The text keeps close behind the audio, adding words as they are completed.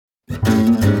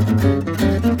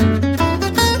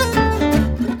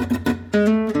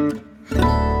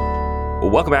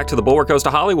welcome back to The Bulwark Goes to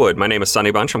Hollywood. My name is Sonny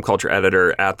Bunch. I'm culture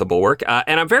editor at The Bulwark.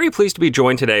 And I'm very pleased to be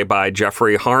joined today by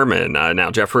Jeffrey Harmon.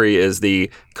 Now, Jeffrey is the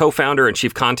co-founder and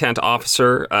chief content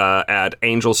officer at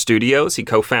Angel Studios. He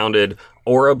co-founded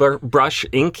Aura Brush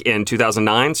Inc. in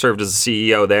 2009, served as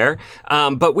the CEO there.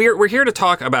 But we're here to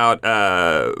talk about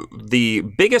the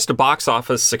biggest box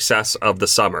office success of the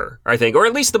summer, I think, or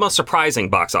at least the most surprising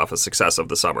box office success of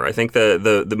the summer. I think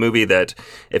the movie that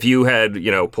if you had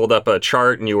pulled up a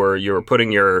chart and you were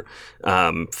putting your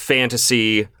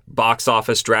fantasy box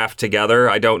office draft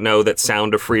together, I don't know that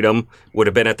Sound of Freedom would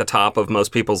have been at the top of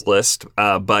most people's list,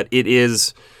 but it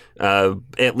is.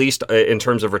 At least in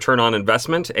terms of return on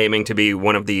investment, aiming to be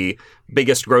one of the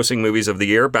biggest grossing movies of the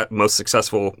year, most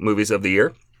successful movies of the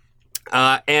year.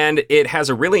 And it has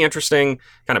a really interesting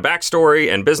kind of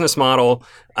backstory and business model.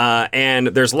 And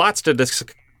there's lots to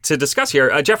discuss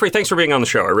here. Jeffrey, thanks for being on the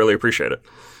show. I really appreciate it.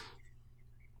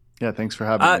 Yeah, thanks for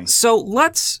having me. So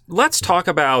let's talk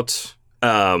about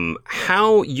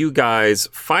how you guys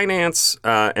finance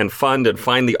and fund and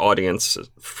find the audience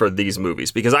for these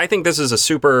movies, because I think this is a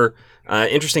super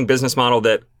interesting business model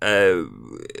that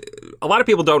a lot of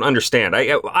people don't understand.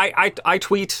 I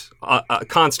tweet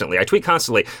constantly. I tweet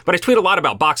constantly, but I tweet a lot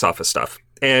about box office stuff.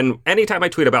 And anytime I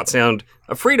tweet about Sound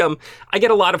of Freedom, I get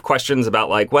a lot of questions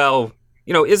about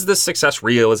is this success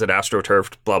real? Is it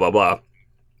astroturfed? Blah, blah, blah.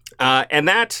 And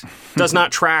that does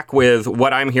not track with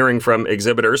what I'm hearing from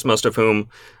exhibitors, most of whom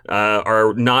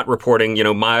are not reporting,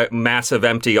 my massive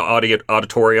empty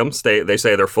auditoriums. They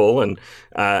say they're full and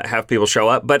have people show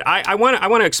up. But I want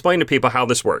to explain to people how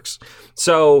this works.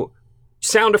 So,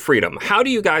 Sound of Freedom. How do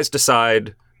you guys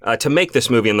decide to make this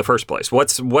movie in the first place?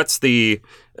 What's the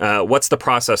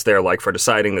process there like for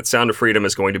deciding that Sound of Freedom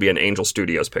is going to be an Angel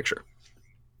Studios picture?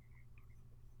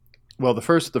 Well, the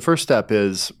first step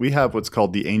is we have what's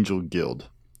called the Angel Guild.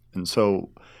 And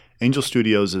so Angel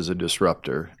Studios is a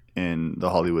disruptor in the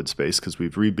Hollywood space because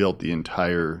we've rebuilt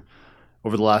over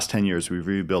the last 10 years, we've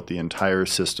rebuilt the entire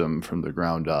system from the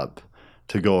ground up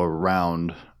to go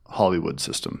around Hollywood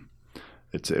system.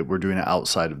 We're doing it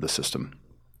outside of the system.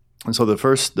 And so the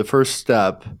first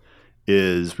step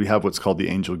is we have what's called the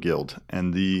Angel Guild.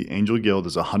 And the Angel Guild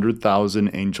is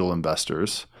 100,000 angel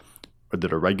investors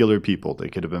that are regular people. They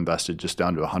could have invested just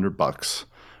down to $100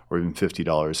 or even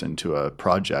 $50 into a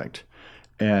project.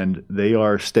 And they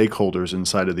are stakeholders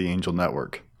inside of the Angel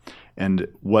Network. And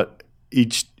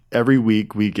every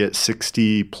week we get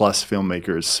 60 plus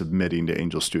filmmakers submitting to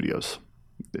Angel Studios,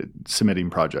 submitting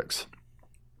projects.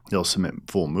 They'll submit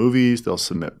full movies, they'll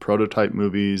submit prototype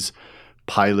movies,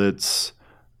 pilots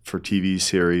for TV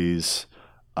series,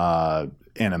 animatics.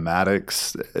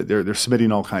 They're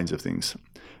submitting all kinds of things.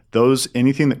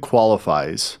 Anything that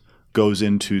qualifies goes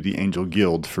into the Angel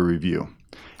Guild for review.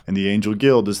 And the Angel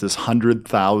Guild is this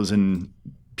 100,000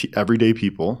 everyday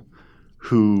people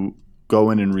who go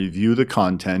in and review the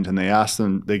content, and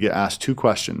they get asked two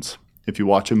questions. If you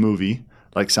watch a movie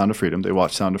like Sound of Freedom, they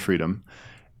watch Sound of Freedom,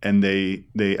 and they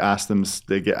get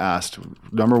asked,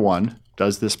 number one,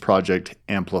 does this project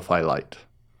amplify light?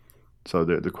 So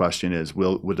the question is,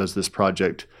 does this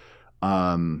project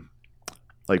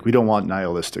we don't want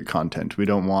nihilistic content. We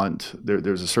don't want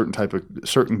there's a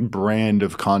certain brand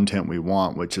of content we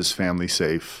want, which is family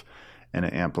safe, and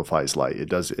it amplifies light.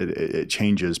 It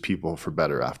changes people for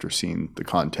better after seeing the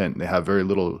content. They have very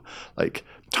little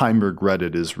time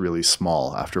regretted is really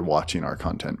small after watching our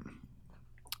content.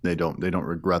 They don't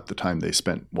regret the time they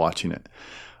spent watching it.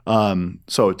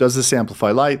 So does this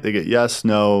amplify light? They get yes,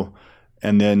 no,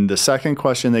 and then the second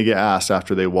question they get asked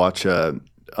after they watch a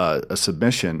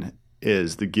submission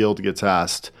is the guild gets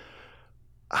asked,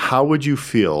 how would you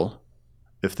feel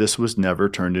if this was never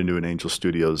turned into an Angel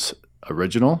Studios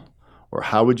original? Or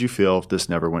how would you feel if this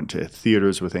never went to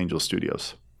theaters with Angel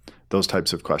Studios? Those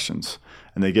types of questions.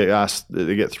 And they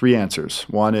get three answers.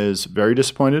 One is very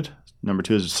disappointed. Number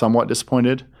two is somewhat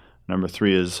disappointed. Number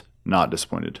three is not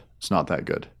disappointed. It's not that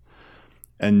good.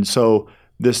 And so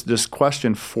this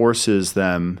question forces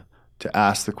them to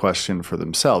ask the question for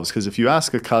themselves. Because if you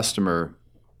ask a customer,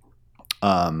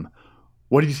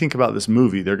 what do you think about this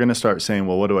movie? They're going to start saying,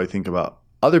 well, what do I think about?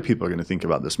 Other people are going to think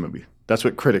about this movie. That's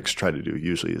what critics try to do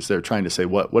usually, is they're trying to say,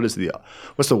 what's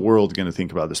the world going to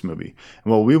think about this movie?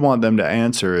 And what we want them to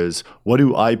answer is, what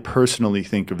do I personally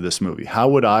think of this movie? How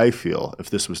would I feel if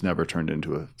this was never turned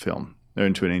into a film or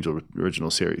into an Angel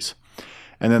original series?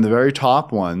 And then the very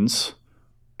top ones,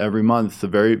 every month,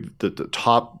 the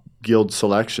top guild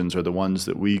selections are the ones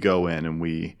that we go in and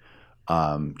we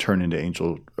turn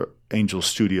into Angel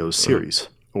Studios series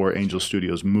or Angel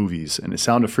Studios movies. And The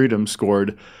Sound of Freedom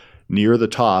scored near the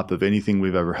top of anything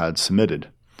we've ever had submitted.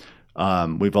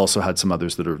 We've also had some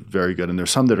others that are very good, and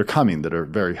there's some that are coming that are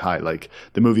very high. Like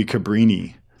the movie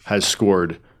Cabrini has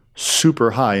scored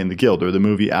super high in the Guild, or the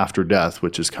movie After Death,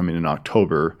 which is coming in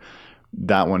October.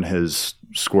 That one has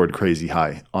scored crazy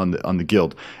high on the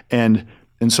Guild, and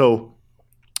so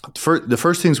the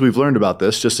first things we've learned about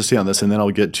this, just to see on this, and then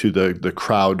I'll get to the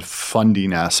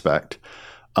crowdfunding aspect,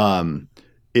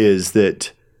 is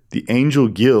that the Angel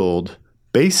Guild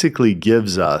basically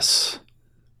gives us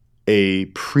a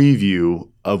preview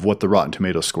of what the Rotten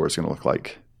Tomatoes score is going to look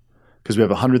like, because we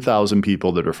have 100,000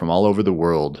 people that are from all over the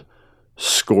world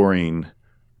scoring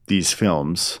these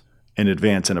films in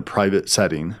advance in a private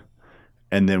setting.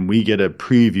 And then we get a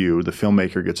preview, the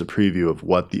filmmaker gets a preview of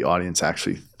what the audience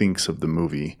actually thinks of the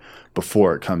movie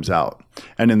before it comes out.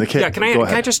 And in the case, can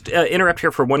I just interrupt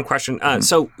here for one question?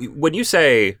 So when you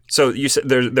say,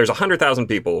 there's 100,000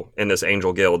 people in this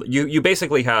Angel Guild, you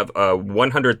basically have a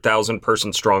 100,000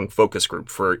 person strong focus group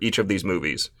for each of these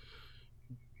movies.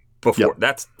 Before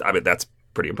that's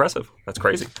pretty impressive. That's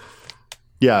crazy.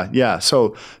 Yeah.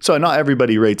 So not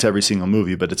everybody rates every single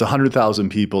movie, but it's 100,000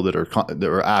 people that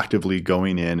are actively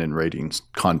going in and rating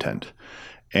content.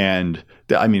 And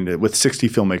with 60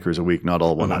 filmmakers a week, not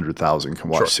all 100,000 can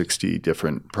watch 60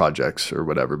 different projects or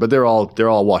whatever, but they're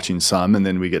all watching some, and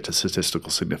then we get to statistical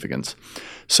significance.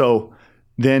 So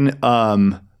then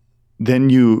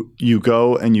you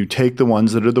go and you take the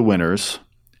ones that are the winners,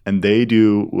 and they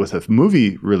do with a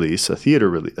movie release, a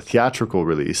theatrical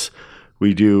release.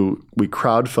 We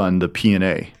crowdfund the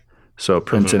P&A. So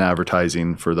prints and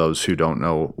advertising, for those who don't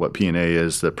know what P&A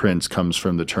is, the prints comes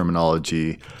from the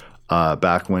terminology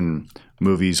back when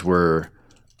movies were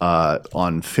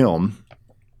on film.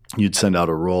 You'd send out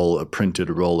a printed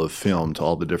roll of film to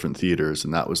all the different theaters,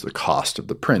 and that was the cost of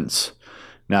the prints.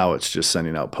 Now it's just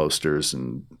sending out posters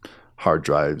and hard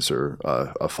drives or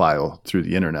a file through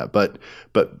the internet. But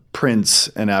prints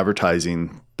and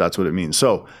advertising, that's what it means.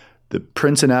 So the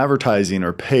prints and advertising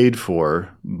are paid for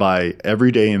by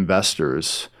everyday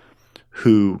investors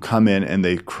who come in and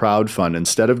they crowdfund.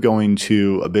 Instead of going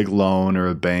to a big loan or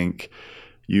a bank,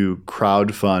 you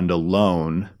crowdfund a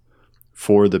loan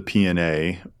for the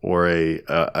P&A or a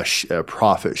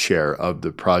profit share of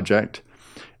the project,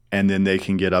 and then they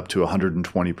can get up to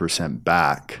 120%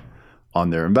 back on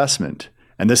their investment.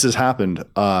 And this has happened.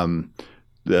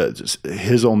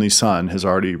 His Only Son has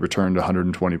already returned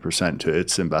 120% to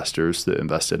its investors that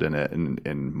invested in it.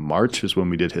 In March is when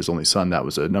we did His Only Son. That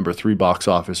was a number 3 box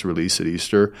office release at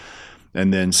Easter.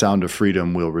 And then Sound of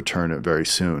Freedom will return it very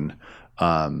soon,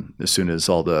 as soon as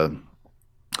all the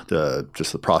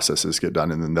processes get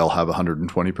done, and then they'll have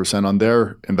 120% on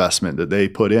their investment that they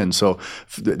put in. So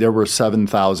there were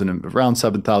around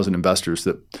 7,000 investors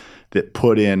that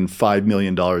put in $5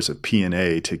 million of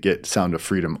P&A to get Sound of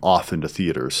Freedom off into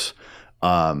theaters.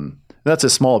 That's a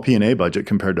small P&A budget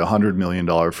compared to $100 million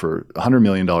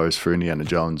for Indiana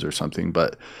Jones or something.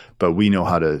 But we know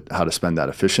how to spend that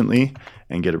efficiently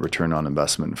and get a return on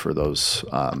investment for those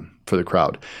for the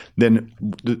crowd. Then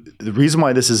the reason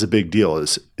why this is a big deal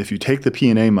is if you take the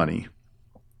P&A money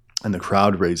and the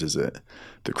crowd raises it,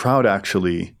 the crowd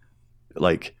actually,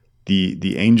 like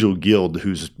the Angel Guild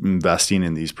who's investing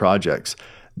in these projects,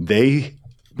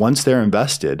 once they're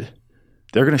invested,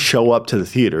 they're going to show up to the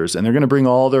theaters and they're going to bring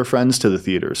all their friends to the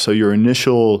theaters. So you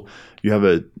have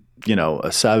a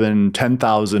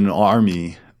 10,000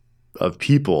 army of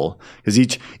people, because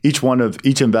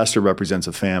each investor represents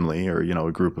a family or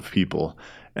a group of people,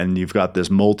 and you've got this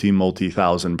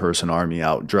multi-thousand person army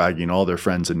out dragging all their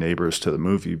friends and neighbors to the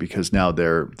movie because now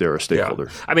they're a stakeholder.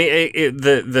 Yeah. I mean,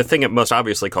 the thing that most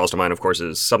obviously calls to mind, of course,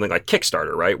 is something like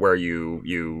Kickstarter, right? Where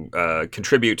you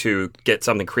contribute to get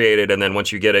something created, and then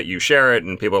once you get it, you share it,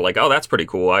 and people are like, "Oh, that's pretty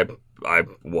cool. I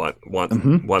want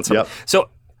something." Yep. So,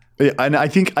 and I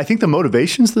think the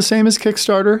motivation's the same as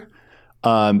Kickstarter.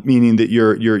 Meaning that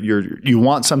you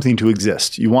want something to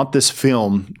exist. You want this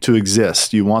film to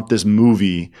exist. You want this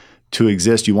movie to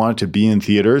exist. You want it to be in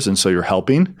theaters, and so you're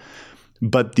helping.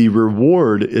 But the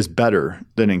reward is better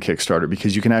than in Kickstarter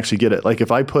because you can actually get it. Like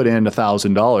if I put in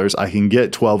 $1,000, I can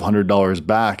get $1,200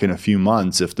 back in a few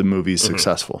months if the movie is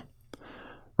successful,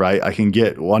 right? I can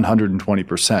get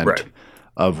 120%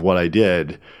 of what I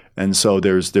did. And so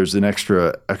there's an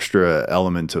extra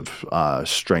element of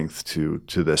strength to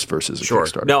this versus a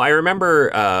Kickstarter. No, I remember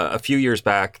a few years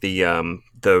back the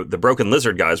Broken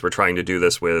Lizard guys were trying to do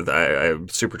this with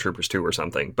Super Troopers 2 or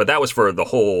something, but that was for the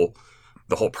whole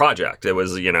project. It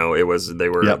was they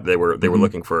were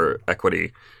looking for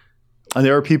equity. And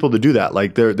there are people that do that.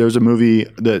 Like there's a movie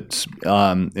that's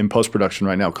in post-production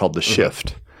right now called The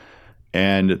Shift,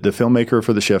 and the filmmaker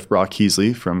for The Shift, Brock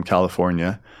Heasley from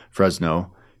California,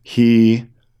 Fresno. he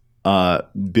he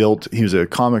was a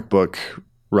comic book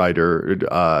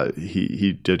writer.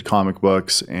 He did comic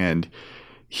books, and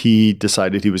he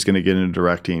decided he was going to get into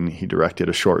directing. He directed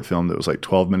a short film that was like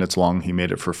 12 minutes long. He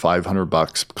made it for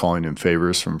 $500, calling in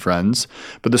favors from friends.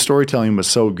 But the storytelling was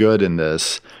so good in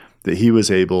this that he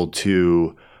was able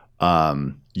to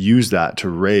use that to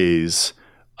raise.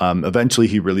 Eventually,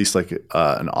 he released like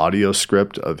an audio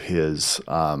script of his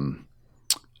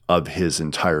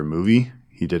entire movie.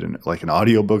 He did an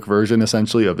audiobook version,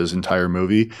 essentially, of his entire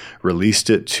movie, released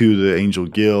it to the Angel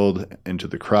Guild and to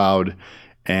the crowd.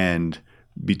 And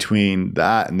between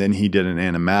that and then he did an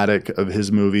animatic of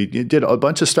his movie, he did a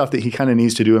bunch of stuff that he kind of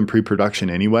needs to do in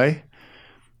pre-production anyway,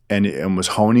 and was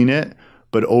honing it.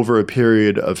 But over a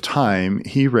period of time,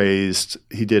 he got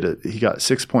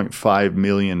 $6.5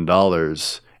 million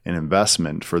in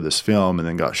investment for this film, and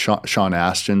then got Sean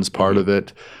Astin's part of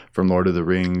it from Lord of the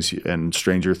Rings and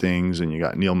Stranger Things, and you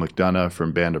got Neil McDonough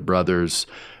from Band of Brothers,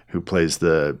 who plays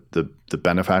the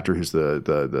benefactor, who's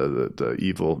the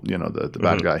evil, the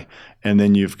bad guy, and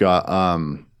then you've got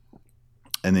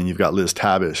Liz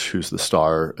Tabish, who's the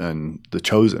star in The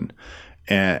Chosen,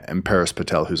 and Paris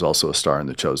Patel, who's also a star in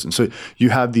The Chosen. So you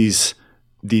have these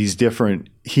different.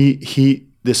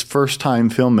 This first time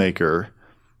filmmaker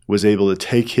was able to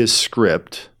take his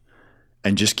script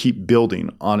and just keep building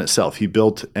on itself. He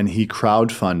built and he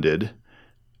crowdfunded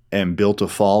and built a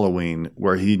following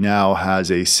where he now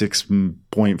has a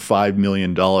 $6.5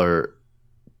 million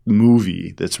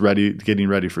movie that's getting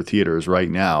ready for theaters right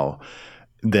now.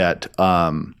 That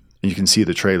you can see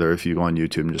the trailer if you go on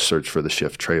YouTube and just search for the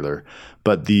Shift trailer.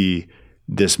 But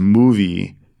this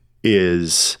movie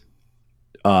is,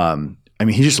 he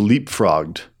just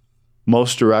leapfrogged.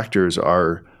 Most directors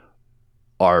are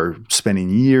spending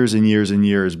years and years and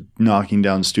years knocking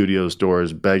down studios'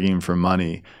 doors, begging for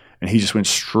money. And he just went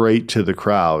straight to the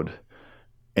crowd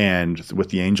and with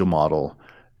the Angel model,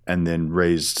 and then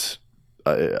raised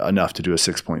enough to do a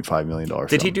 $6.5 million film.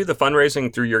 Did he do the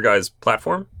fundraising through your guys'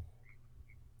 platform?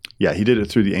 Yeah, he did it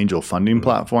through the Angel funding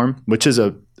platform, which is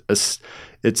it's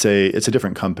a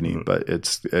different company, but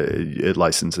it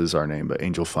licenses our name. But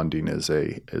Angel Funding is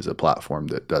a platform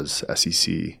that does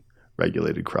SEC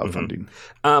regulated crowdfunding.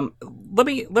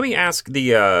 Let me ask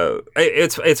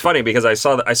it's funny because I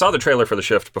saw the trailer for The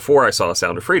Shift before I saw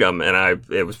Sound of Freedom, and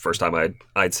it was the first time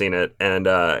I'd seen it, and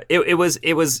it was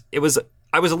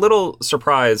I was a little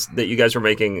surprised that you guys were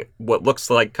making what looks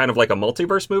like kind of like a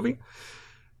multiverse movie.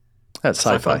 That's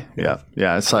sci-fi. Yeah,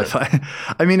 it's sci-fi.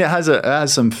 I mean, it has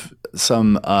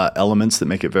some elements that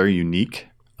make it very unique.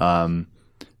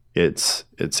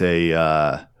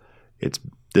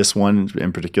 This one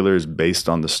in particular is based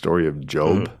on the story of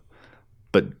Job,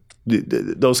 but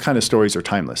those kind of stories are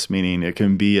timeless, meaning it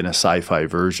can be in a sci-fi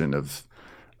version of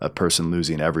a person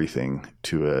losing everything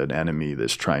to an enemy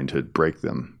that's trying to break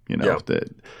them.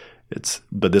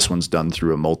 But this one's done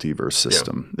through a multiverse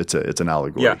system. Yeah. It's an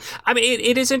allegory. Yeah, I mean,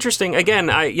 it is interesting. Again,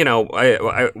 I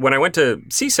when I went to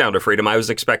see Sound of Freedom, I was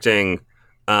expecting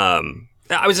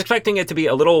it to be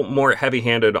a little more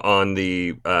heavy-handed on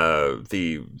the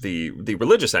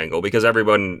religious angle, because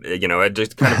everyone, had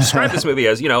just kind of described this movie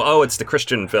as, it's the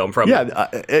Christian film from. Yeah,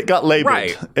 it got labeled.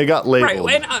 Right. It got labeled.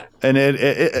 Right. And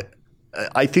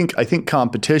I think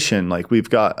competition, like we've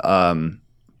got,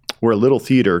 we're a little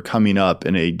theater coming up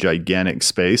in a gigantic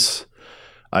space,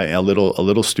 a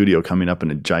little studio coming up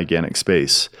in a gigantic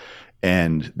space,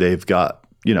 and they've got,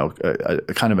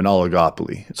 a kind of an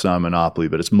oligopoly. It's not a monopoly,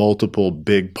 but it's multiple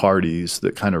big parties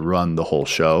that kind of run the whole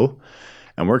show.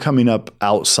 And we're coming up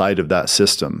outside of that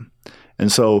system.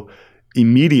 And so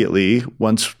immediately,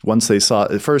 once they saw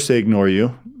it, first they ignore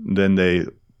you, then they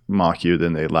mock you,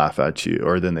 then they laugh at you,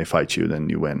 or then they fight you, then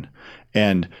you win.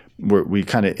 And we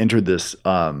kind of entered this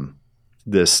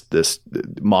this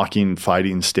mocking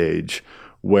fighting stage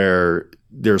where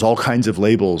there's all kinds of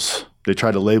labels. They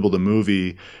try to label the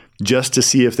movie just to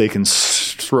see if they can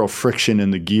throw friction in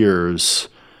the gears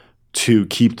to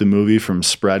keep the movie from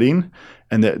spreading.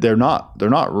 And they're not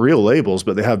real labels,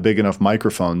 but they have big enough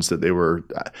microphones that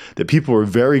people were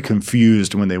very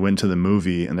confused when they went to the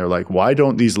movie, and they're like, why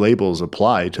don't these labels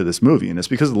apply to this movie? And it's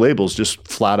because the labels just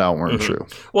flat out weren't true.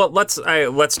 Well, let's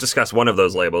discuss one of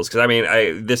those labels, because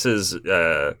this is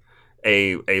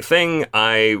a thing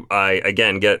I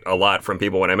again get a lot from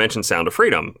people when I mention Sound of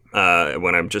Freedom,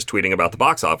 when I'm just tweeting about the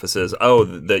box office, is the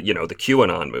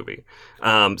QAnon movie.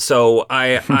 So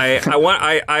I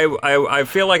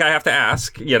feel like I have to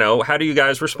ask, how do you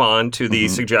guys respond to the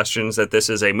suggestions that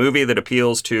this is a movie that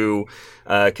appeals to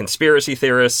conspiracy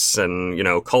theorists and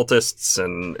cultists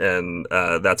and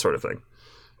that sort of thing?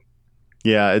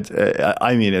 Yeah,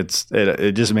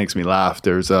 it just makes me laugh.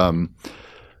 There's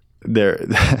there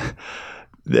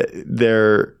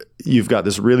there you've got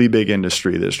this really big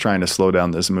industry that's trying to slow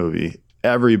down this movie.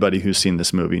 Everybody who's seen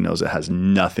this movie knows it has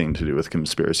nothing to do with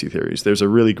conspiracy theories. There's a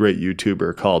really great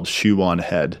YouTuber called Shoe on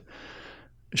Head,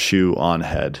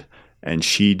 and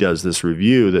she does this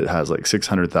review that has like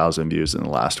 600,000 views in the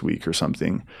last week or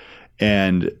something,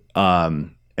 and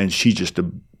she just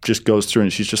goes through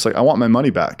and she's just like, I want my money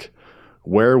back.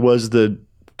 Where was the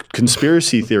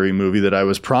conspiracy theory movie that I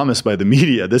was promised by the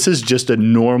media? This is just a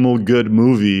normal good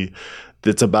movie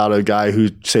that's about a guy who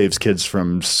saves kids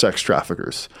from sex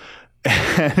traffickers.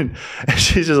 And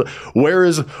she's just like,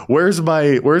 where's the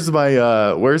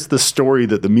story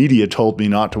that the media told me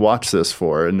not to watch this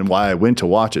for, and why I went to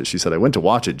watch it? She said, I went to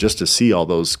watch it just to see all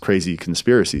those crazy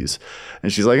conspiracies.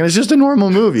 And she's like, and it's just a normal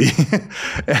movie.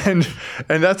 and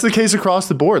that's the case across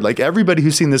the board. Like, everybody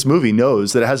who's seen this movie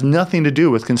knows that it has nothing to do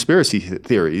with conspiracy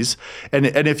theories. And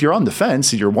if you're on the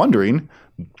fence and you're wondering,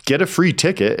 get a free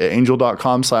ticket at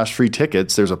angel.com/free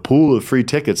tickets. There's a pool of free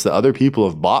tickets that other people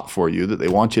have bought for you that they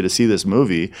want you to see this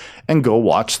movie, and go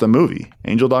watch the movie.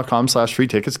 Angel.com/free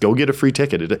tickets. Go get a free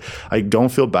ticket. I don't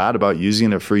feel bad about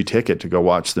using a free ticket to go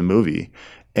watch the movie.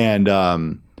 And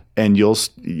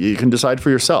you can decide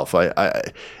for yourself.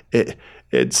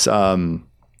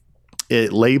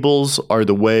 Labels are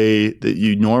the way that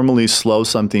you normally slow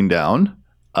something down,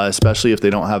 especially if they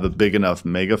don't have a big enough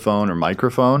megaphone or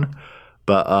microphone.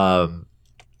 But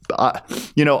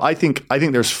I think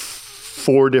there's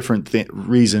four different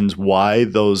reasons why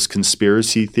those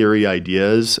conspiracy theory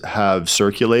ideas have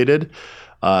circulated.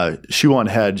 Shoe on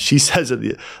Head, she says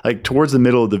like towards the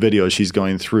middle of the video, she's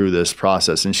going through this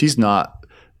process, and she's not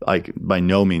like by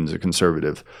no means a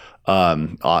conservative.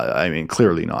 I mean,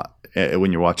 clearly not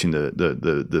when you're watching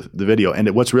the video. And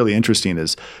what's really interesting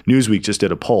is Newsweek just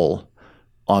did a poll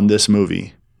on this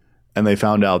movie, and they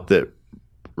found out that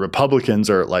Republicans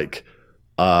are at like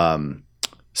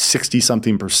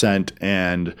 60-something%,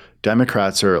 and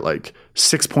Democrats are at like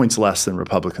 6 points less than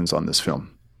Republicans on this film,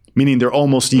 meaning they're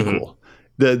almost equal.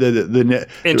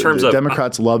 Mm-hmm.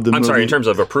 Democrats love the movie. I'm sorry, in terms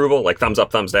of approval, like thumbs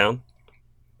up, thumbs down?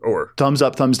 Or thumbs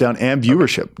up, thumbs down, and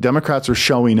viewership. Okay. Democrats are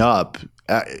showing up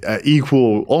at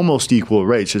almost equal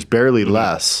rates, just barely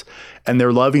less. And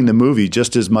they're loving the movie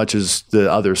just as much as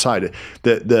the other side.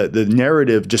 The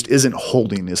narrative just isn't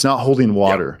holding. It's not holding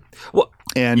water. Yeah. Well,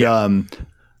 and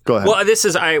go ahead. Well, this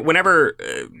is whenever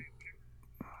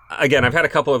again, I've had a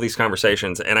couple of these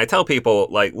conversations, and I tell people,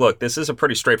 like, look, this is a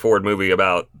pretty straightforward movie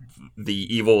about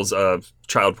the evils of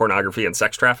child pornography and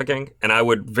sex trafficking, and I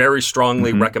would very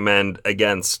strongly recommend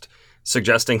against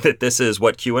suggesting that this is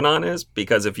what QAnon is,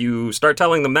 because if you start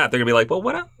telling them that, they're gonna be like, well,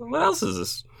 what else is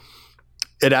this?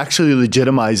 It actually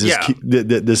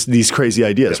legitimizes these crazy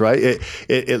ideas, right?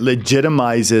 It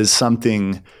legitimizes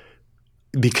something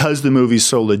because the movie's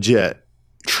so legit.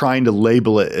 Trying to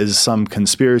label it as some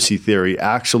conspiracy theory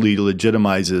actually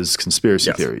legitimizes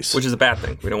conspiracy theories, which is a bad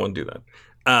thing. We don't want to do that.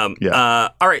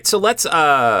 All right, so let's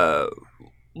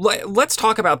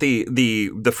talk about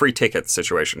the free ticket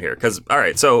situation here, because all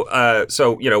right, so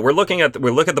we look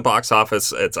at the box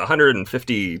office. It's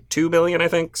 152 million, I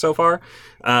think, so far.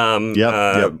 With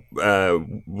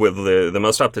the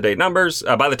most up to date numbers.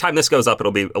 By the time this goes up,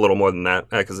 it'll be a little more than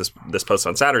that because this posts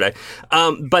on Saturday.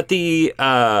 But the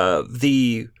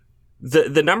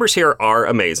numbers here are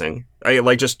amazing.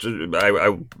 This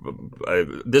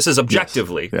is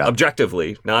objectively, not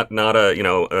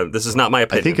this is not my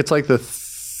opinion. I think it's like the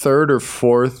third or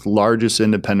fourth largest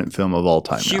independent film of all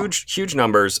time. Huge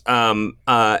numbers.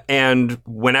 And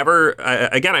whenever,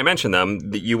 again, I mention them,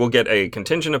 you will get a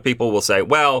contingent of people will say,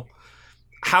 well,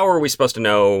 how are we supposed to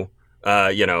know,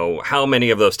 how many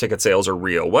of those ticket sales are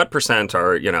real? What percent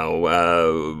are,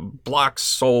 blocks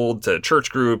sold to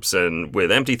church groups and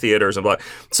with empty theaters and blah.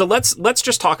 So let's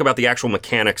just talk about the actual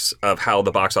mechanics of how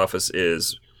the box office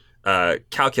is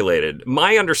calculated.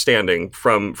 My understanding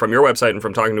from your website and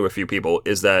from talking to a few people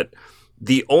is that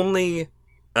the only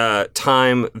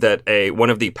time that one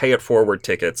of the pay it forward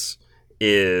tickets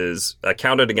is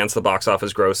counted against the box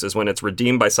office gross is when it's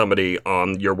redeemed by somebody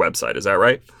on your website. Is that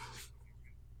right?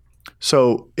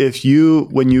 So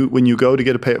when you go to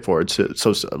get a pay it forward,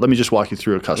 so let me just walk you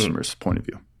through a customer's point of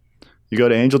view. You go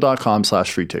to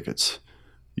angel.com/free tickets.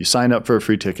 You sign up for a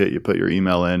free ticket. You put your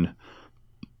email in.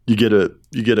 You get a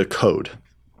code.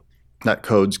 That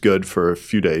code's good for a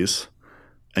few days,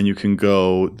 and you can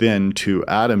go then to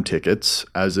Atom Tickets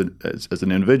as an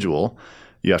individual.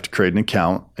 You have to create an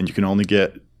account, and you can only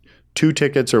get 2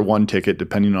 tickets or 1 ticket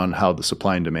depending on how the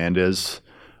supply and demand is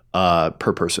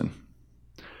per person.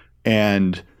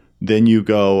 And Then you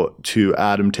go to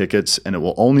Atom Tickets, and it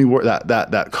will only work.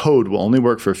 That code will only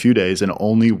work for a few days, and it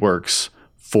only works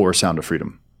for Sound of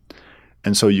Freedom.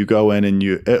 And so you go in and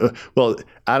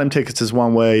Atom Tickets is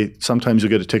one way. Sometimes you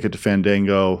get a ticket to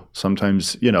Fandango.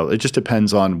 Sometimes, it just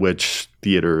depends on which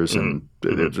theaters, and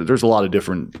there's a lot of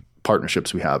different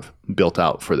partnerships we have built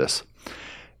out for this.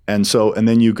 And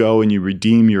then you go and you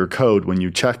redeem your code when you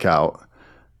check out,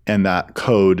 and that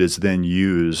code is then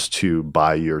used to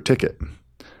buy your ticket.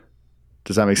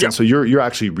 Does that make sense? So you're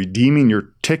actually redeeming your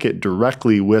ticket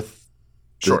directly with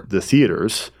the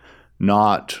theaters,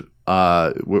 not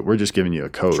we're just giving you a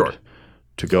code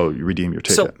to go redeem your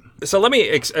ticket. So let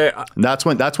me. That's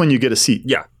when you get a seat.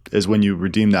 Yeah, is when you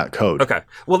redeem that code. Okay.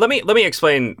 Well, let me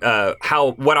explain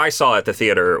what I saw at the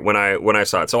theater when I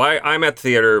saw it. So I'm at the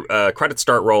theater. Credits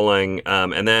start rolling,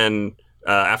 and then.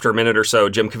 After a minute or so,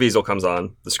 Jim Caviezel comes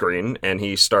on the screen, and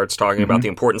he starts talking about the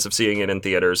importance of seeing it in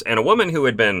theaters. And a woman who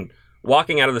had been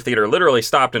walking out of the theater literally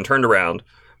stopped and turned around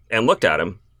and looked at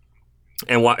him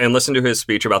and listened to his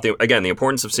speech about the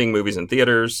importance of seeing movies in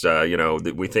theaters.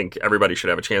 We think everybody should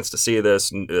have a chance to see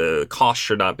this. Cost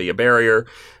should not be a barrier.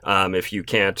 If you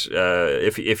can't,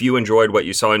 if you enjoyed what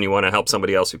you saw and you want to help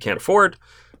somebody else who can't afford,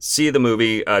 see the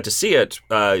movie. To see it,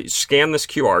 scan this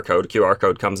QR code. QR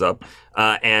code comes up,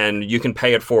 and you can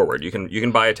pay it forward. You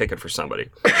can buy a ticket for somebody.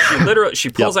 She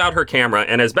pulls out her camera,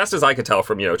 and as best as I could tell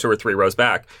from 2 or 3 rows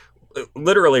back,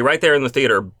 literally right there in the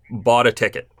theater, bought a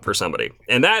ticket for somebody,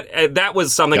 and that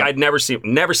was something I'd never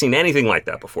seen anything like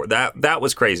that before. That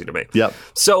was crazy to me. Yep.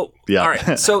 So all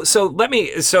right. So let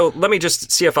me just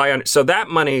see if I so that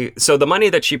money. So the money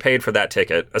that she paid for that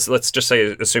ticket. Let's just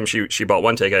assume she bought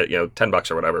one ticket.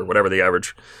 $10 or whatever the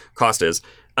average cost is.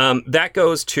 That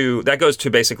goes to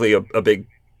basically a big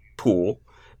pool.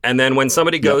 And then when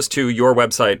somebody goes to your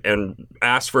website and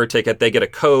asks for a ticket, they get a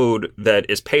code that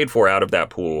is paid for out of that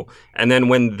pool. And then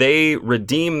when they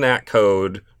redeem that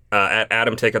code at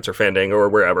Atom Tickets or Fandango or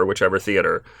wherever, whichever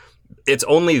theater, it's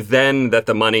only then that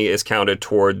the money is counted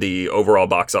toward the overall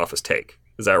box office take.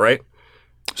 Is that right?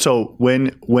 So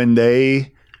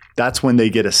that's when they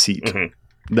get a seat. Mm-hmm.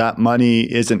 That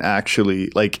money isn't actually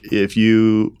like if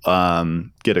you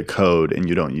get a code and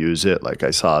you don't use it. Like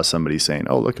I saw somebody saying,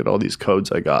 "Oh, look at all these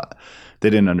codes I got." They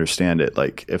didn't understand it.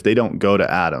 Like if they don't go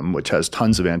to Atom, which has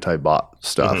tons of anti-bot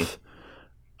stuff,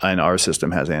 and our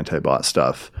system has anti-bot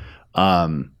stuff,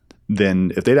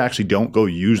 then if they actually don't go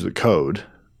use the code,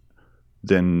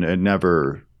 then it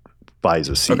never buys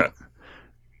a seat. Okay.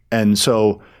 And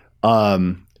so,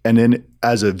 and then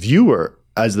as a viewer.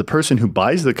 As the person who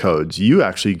buys the codes, you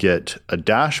actually get a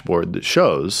dashboard that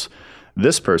shows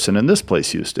this person in this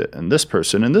place used it, and this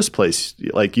person in this place.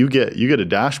 Like you get a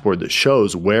dashboard that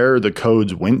shows where the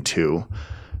codes went to,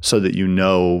 so that you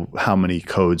know how many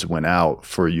codes went out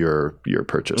for your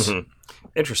purchase. Mm-hmm.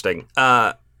 Interesting.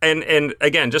 And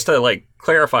again, just to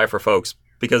clarify for folks,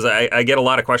 because I get a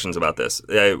lot of questions about this.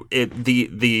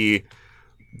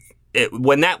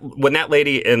 When that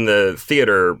lady in the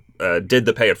theater did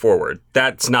the pay it forward,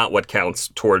 that's not what counts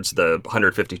towards the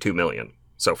 $152 million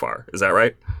so far. Is that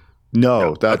right?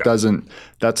 No, that doesn't.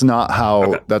 That's not how.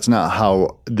 Okay. That's not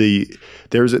how the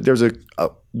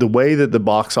way that the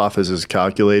box office is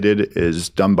calculated is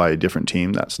done by a different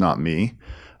team. That's not me,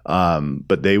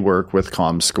 but they work with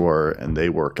ComScore and they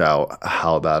work out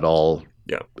how that all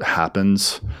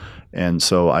happens, and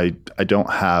so I don't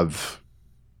have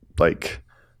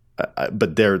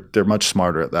but they're much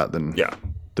smarter at that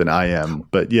than I am.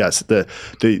 But yes, the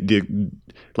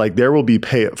there will be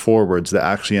pay it forwards that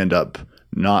actually end up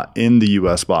not in the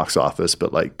U.S. box office,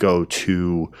 but go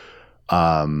to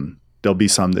there'll be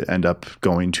some that end up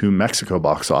going to Mexico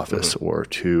box office or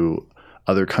to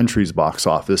other countries' box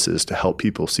offices to help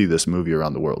people see this movie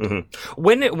around the world.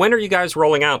 Mm-hmm. When are you guys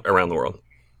rolling out around the world?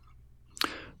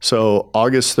 So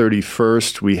August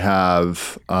 31st, we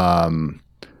have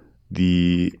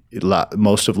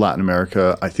most of Latin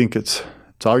America. I think it's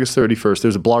August 31st.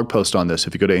 There's a blog post on this.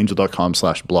 If you go to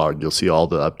angel.com/blog, you'll see all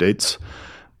the updates.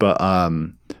 But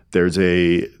there's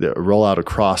a rollout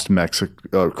across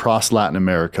Mexico, across Latin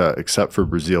America, except for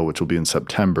Brazil, which will be in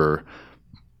September,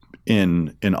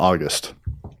 in August,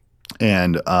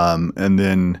 and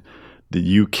then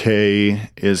the UK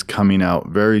is coming out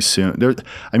very soon.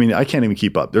 I can't even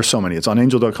keep up. There's so many. It's on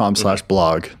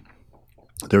angel.com/blog.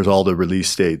 There's all the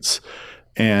release dates.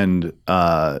 And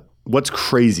what's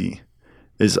crazy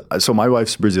is, so my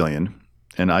wife's Brazilian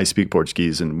and I speak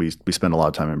Portuguese, and we spend a lot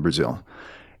of time in Brazil.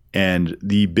 And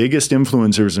the biggest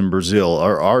influencers in Brazil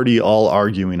are already all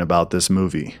arguing about this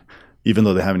movie, even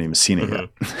though they haven't even seen it yet.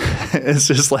 It's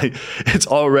just it's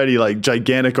already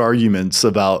gigantic arguments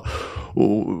about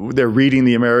they're reading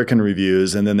the American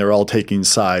reviews, and then they're all taking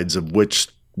sides of which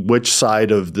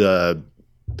side of the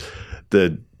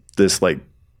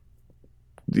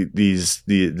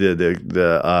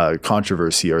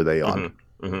controversy are they on. Mm-hmm.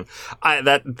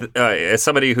 Mm-hmm. As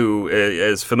somebody who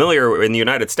is familiar in the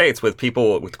United States with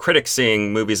critics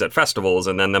seeing movies at festivals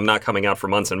and then them not coming out for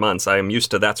months and months, I am used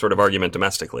to that sort of argument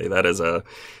domestically.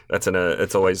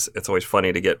 It's always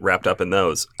funny to get wrapped up in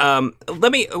those.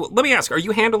 Let me ask: are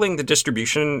you handling the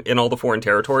distribution in all the foreign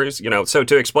territories? So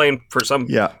to explain for some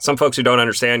folks who don't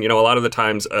understand, a lot of the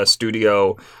times a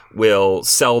studio will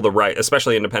sell the right,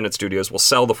 especially independent studios, will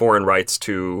sell the foreign rights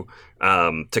to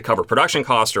cover production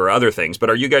costs or other things. But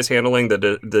are you guys handling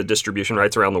the distribution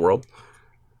rights around the world?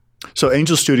 So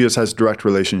Angel Studios has direct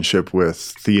relationship with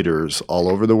theaters all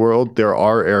over the world. There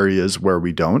are areas where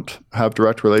we don't have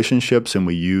direct relationships and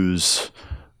we use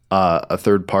a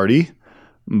third party,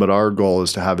 but our goal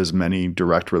is to have as many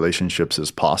direct relationships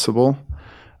as possible.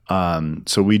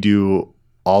 So we do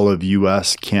all of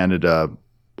US, Canada,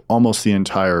 almost the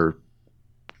entire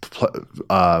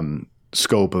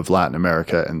scope of Latin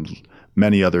America and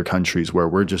many other countries where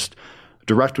we're just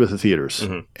direct with the theaters.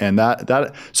 Mm-hmm. And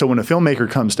so when a filmmaker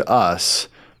comes to us,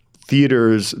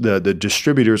 theaters, the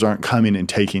distributors aren't coming and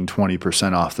taking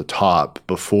 20% off the top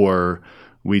before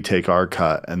we take our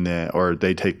cut, or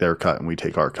they take their cut and we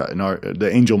take our cut. And the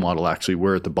Angel model, actually,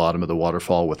 we're at the bottom of the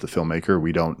waterfall with the filmmaker.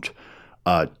 We don't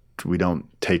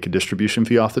take a distribution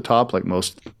fee off the top like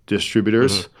most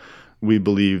distributors. Mm-hmm. We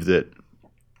believe that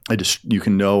you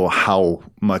can know how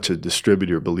much a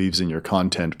distributor believes in your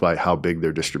content by how big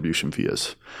their distribution fee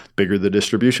is. The bigger the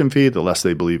distribution fee, the less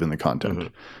they believe in the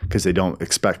content, because they don't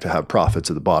expect to have profits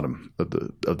at the bottom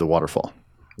of the waterfall.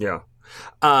 Yeah.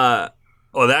 The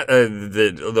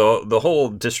whole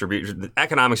distribution, the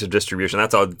economics of distribution,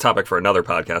 that's a topic for another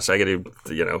podcast.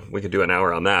 We could do an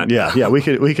hour on that. Yeah, we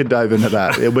could dive into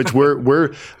that. Which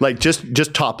we're like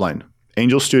just top line.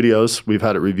 Angel Studios, we've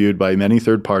had it reviewed by many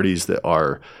third parties that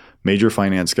are major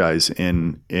finance guys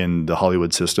in the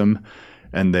Hollywood system,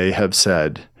 and they have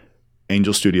said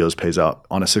Angel Studios pays out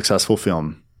on a successful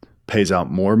film, pays out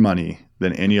more money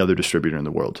than any other distributor in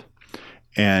the world.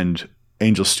 And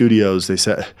Angel Studios,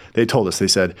 they told us,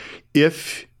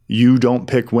 if you don't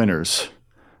pick winners,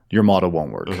 your model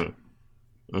won't work. Mm-hmm.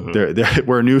 Mm-hmm.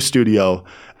 We're a new studio,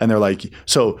 and they're like,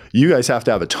 so you guys have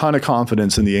to have a ton of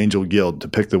confidence in the Angel Guild to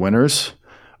pick the winners,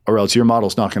 or else your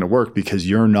model's not going to work because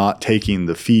you're not taking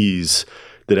the fees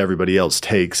that everybody else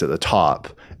takes at the top,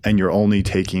 and you're only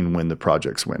taking when the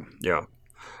projects win. Yeah.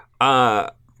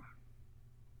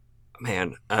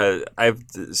 Man, I have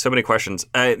so many questions.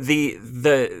 In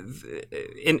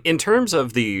terms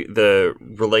of the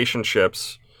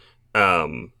relationships,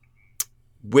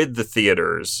 with the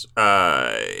theaters,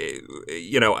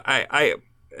 you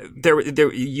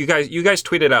guys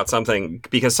tweeted out something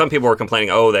because some people were complaining,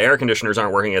 the air conditioners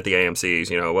aren't working at the AMCs,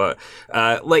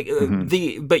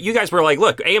 mm-hmm. But you guys were like,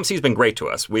 look, AMC's been great to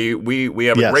us. We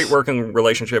have a great working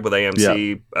relationship with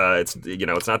AMC. Yeah.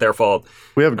 It's not their fault.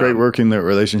 We have a great working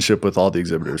relationship with all the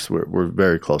exhibitors. We're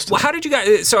very close to them. How did you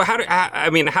guys,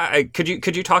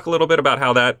 could you talk a little bit about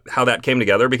how that came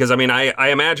together? Because I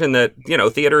imagine that,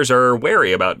 theaters are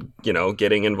wary about,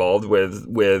 getting involved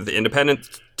with independent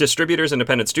distributors,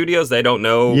 independent studios. They don't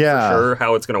know for sure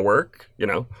how it's going to work,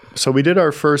 So we did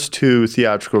our first 2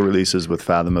 theatrical releases with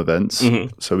Fathom Events.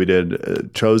 Mm-hmm. So we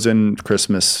did Chosen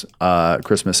Christmas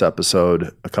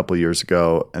episode a couple years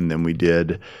ago, and then we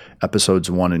did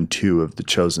episodes 1 and 2 of the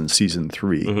Chosen season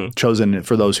 3. Mm-hmm. Chosen,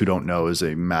 for those who don't know, is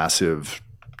a massive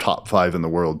top 5 in the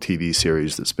world TV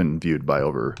series that's been viewed by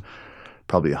over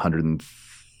probably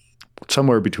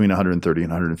somewhere between 130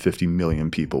 and 150 million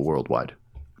people worldwide.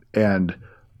 And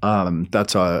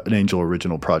that's an Angel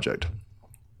original project.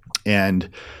 And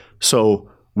so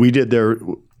we did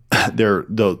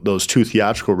those 2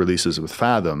 theatrical releases with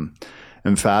Fathom.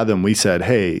 And Fathom, we said,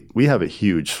 hey, we have a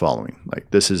huge following.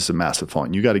 Like, this is a massive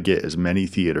following. You got to get as many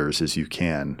theaters as you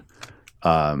can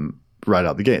right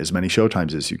out the gate, as many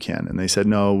showtimes as you can. And they said,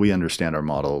 no, we understand our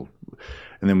model.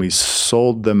 And then we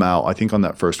sold them out. I think on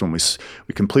that first one, we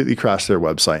completely crashed their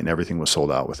website and everything was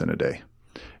sold out within a day.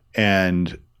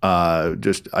 And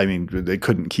they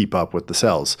couldn't keep up with the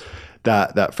sales.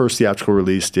 That first theatrical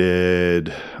release did,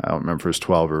 I don't remember if it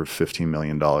was $12 or $15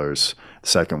 million. The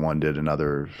second one did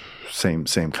another same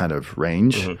kind of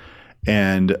range. Mm-hmm.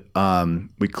 And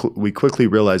we quickly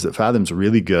realized that Fathom's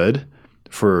really good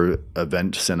for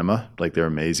event cinema. Like, they're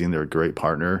amazing. They're a great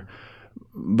partner.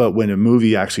 But when a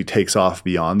movie actually takes off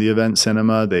beyond the event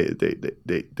cinema, they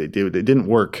didn't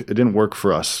work. It didn't work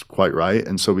for us quite right.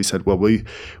 And so we said, well, we've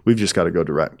just got to go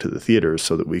direct to the theaters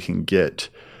so that we can get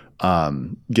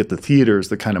get the theaters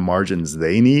the kind of margins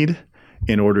they need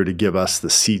in order to give us the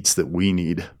seats that we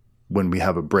need when we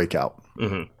have a breakout.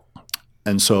 Mm-hmm.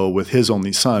 And so with His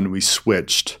Only Son, we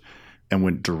switched and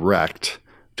went direct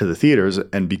to the theaters.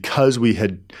 And because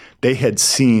they had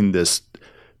seen this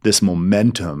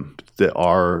momentum that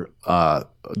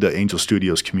the Angel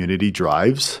Studios community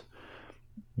drives,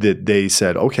 that they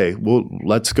said, okay, well,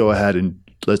 let's go ahead and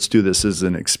let's do this as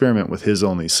an experiment with His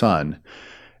Only Son.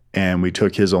 And we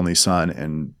took His Only Son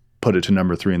and put it to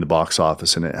number 3 in the box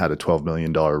office, and it had a $12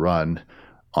 million run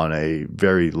on a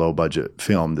very low budget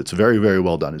film that's very, very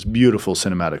well done. It's a beautiful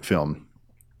cinematic film.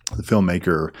 The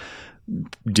filmmaker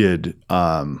did,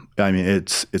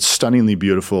 it's stunningly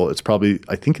beautiful. It's probably,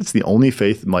 I think it's the only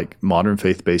modern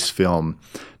faith-based film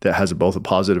that has both a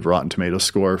positive Rotten Tomatoes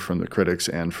score from the critics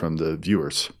and from the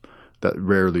viewers. That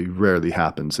rarely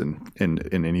happens in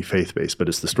any faith-based, but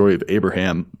it's the story of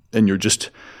Abraham, and you're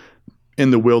just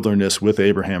in the wilderness with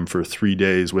Abraham for 3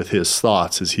 days with his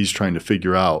thoughts as he's trying to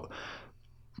figure out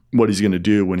what he's going to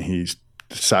do when he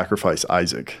sacrificed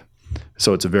Isaac.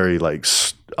 So it's a very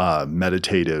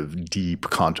meditative, deep,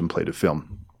 contemplative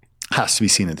film. Has to be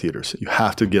seen in theaters. You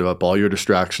have to give up all your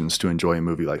distractions to enjoy a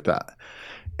movie like that.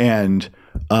 And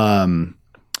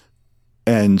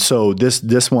so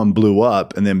this one blew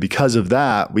up. And then because of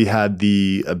that, we had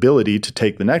the ability to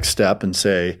take the next step and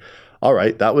say, all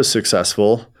right, that was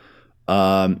successful.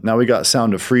 Now we got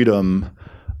Sound of Freedom.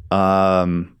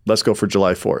 Let's go for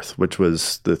July 4th, which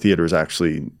was the theaters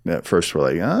actually at first were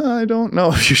like, I don't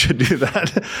know if you should do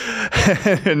that.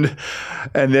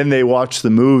 and then they watched the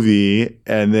movie.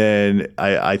 And then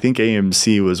I think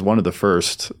AMC was one of the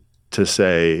first to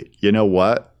say, you know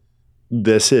what,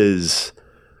 this is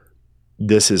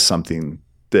something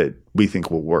that we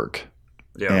think will work.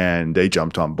 Yeah. And they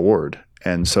jumped on board.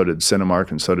 And so did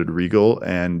Cinemark, and so did Regal,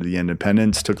 and the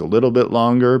independents took a little bit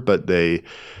longer, but they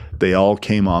all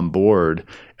came on board.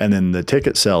 And then the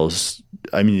ticket sales,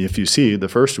 I mean, if you see, the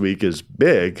first week is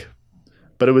big,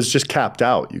 but it was just capped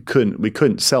out. We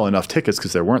couldn't sell enough tickets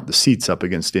because there weren't the seats up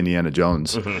against Indiana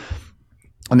Jones. Mm-hmm.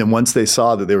 And then once they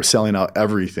saw that they were selling out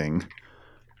everything,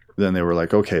 then they were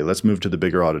like, okay, let's move to the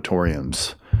bigger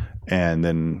auditoriums. And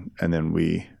then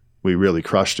we really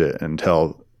crushed it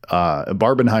until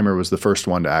Barbenheimer was the first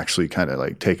one to actually kind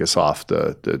of take us off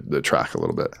the track a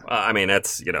little bit.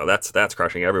 That's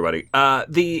crushing everybody.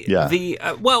 The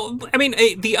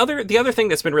other thing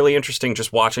that's been really interesting,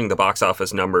 just watching the box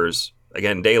office numbers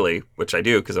again daily, which I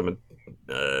do because I'm a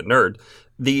nerd.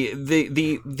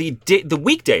 The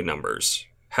weekday numbers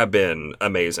have been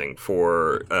amazing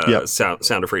for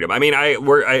Sound of Freedom. I mean,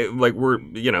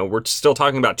 we're still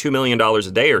talking about $2 million a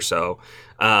day or so.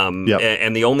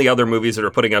 And the only other movies that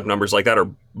are putting up numbers like that are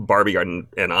Barbie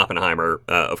and Oppenheimer,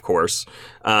 of course.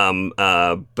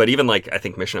 But even I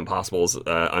think Mission Impossible is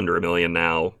under $1 million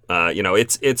now.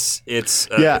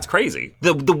 It's crazy.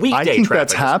 The weekday I think traffic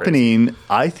that's happening.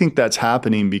 I think that's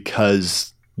happening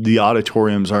because the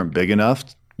auditoriums aren't big enough.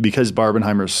 Because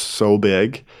Barbenheimer's so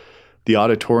big, the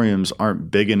auditoriums aren't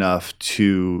big enough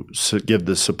to give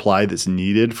the supply that's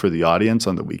needed for the audience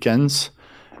on the weekends,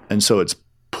 and so it's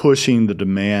pushing the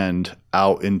demand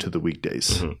out into the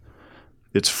weekdays. Mm-hmm.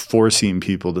 It's forcing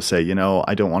people to say,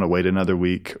 I don't want to wait another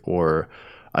week, or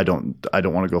I don't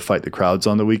want to go fight the crowds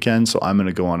on the weekend, so I'm going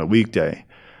to go on a weekday.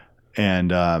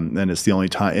 And then it's the only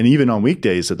time, and even on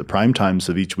weekdays at the prime times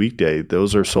of each weekday,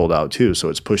 those are sold out too. So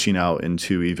it's pushing out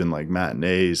into even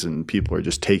matinees, and people are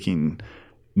just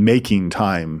making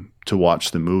time to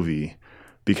watch the movie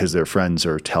because their friends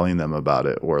are telling them about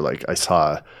it. Or I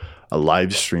saw a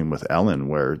live stream with Ellen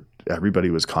where everybody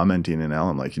was commenting in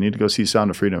Ellen, you need to go see Sound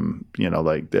of Freedom.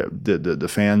 The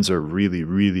fans are really,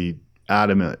 really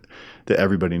adamant that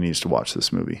everybody needs to watch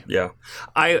this movie. Yeah.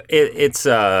 It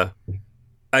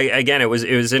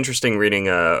was interesting reading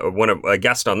a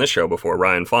guest on this show before,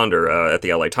 Ryan Fonder at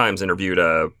the LA Times, interviewed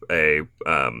a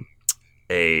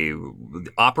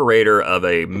operator of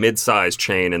a mid-sized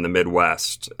chain in the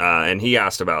Midwest, and he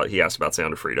asked about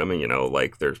Sound of Freedom, and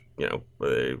there's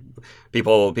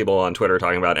people on Twitter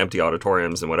talking about empty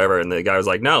auditoriums and whatever, and the guy was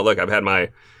like, no, look, I've had my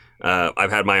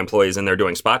employees in there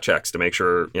doing spot checks to make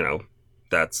sure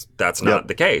that's not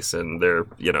the case, and they're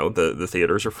the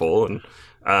theaters are full. And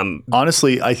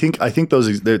honestly, I think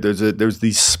there's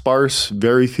these sparse,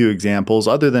 very few examples.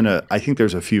 Other than I think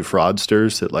there's a few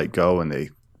fraudsters that go and they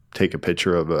take a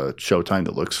picture of a showtime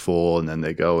that looks full, and then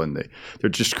they go and they're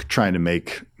just trying to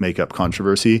make up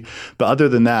controversy. But other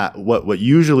than that, what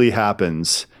usually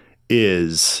happens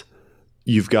is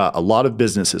you've got a lot of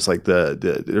businesses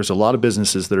there's a lot of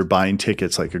businesses that are buying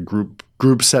tickets, a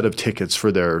group set of tickets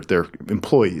for their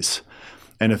employees.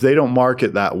 And if they don't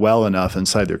market that well enough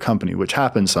inside their company, which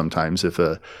happens sometimes if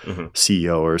a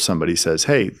CEO or somebody says,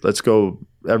 hey,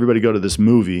 everybody go to this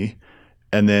movie,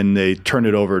 and then they turn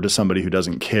it over to somebody who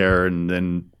doesn't care, and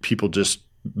then people just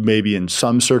maybe in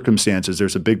some circumstances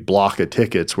there's a big block of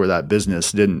tickets where that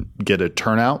business didn't get a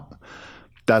turnout.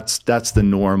 That's the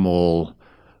normal.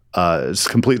 It's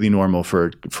completely normal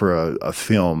for a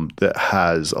film that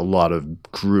has a lot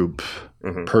of group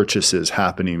purchases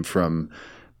happening from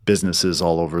businesses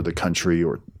all over the country,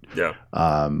 or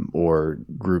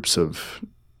groups of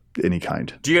any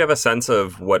kind. Do you have a sense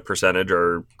of what percentage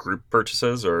are group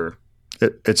purchases, or?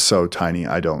 It's so tiny.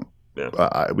 I don't.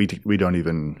 Yeah. We don't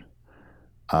even.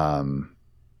 I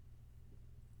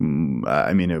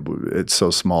mean, it's so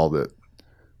small that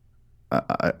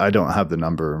I don't have the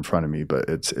number in front of me, but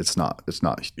it's not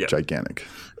gigantic.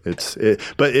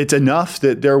 But it's enough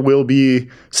that there will be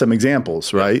some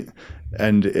examples, right?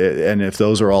 And if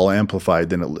those are all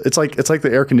amplified, then it's like the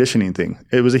air conditioning thing.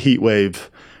 It was a heat wave.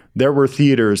 There were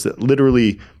theaters that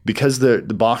literally, because the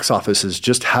box offices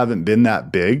just haven't been that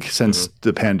big since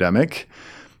the pandemic,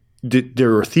 there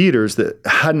were theaters that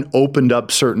hadn't opened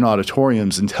up certain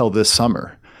auditoriums until this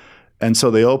summer. And so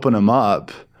they open them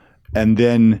up, and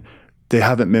then they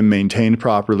haven't been maintained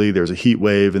properly. There's a heat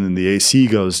wave, and then the AC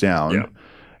goes down. Yeah.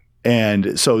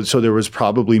 And so there was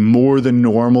probably more than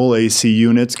normal AC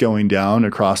units going down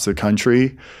across the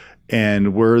country.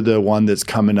 And we're the one that's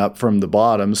coming up from the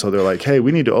bottom. So they're like, hey,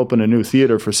 we need to open a new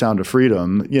theater for Sound of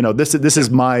Freedom. You know, this is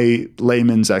my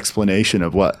layman's explanation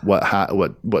of what's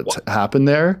happened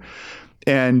there.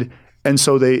 And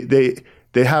so they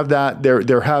have that.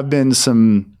 There have been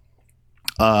some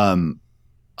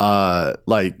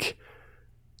like,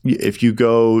 if you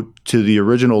go to the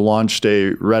original launch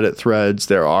day Reddit threads,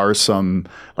 there are some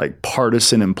like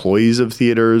partisan employees of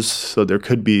theaters. So there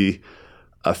could be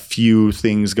a few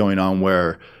things going on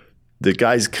where the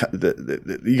guys,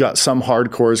 you got some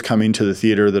hardcores coming to the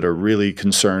theater that are really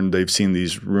concerned. They've seen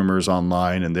these rumors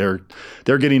online, and they're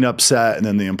getting upset. And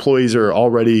then the employees are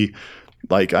already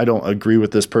like, I don't agree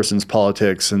with this person's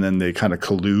politics. And then they kind of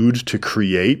collude to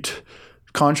create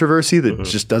controversy that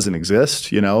just doesn't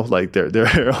exist, you know, like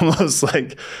they're almost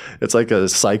like, it's like a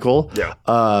cycle. Yeah.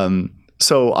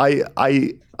 So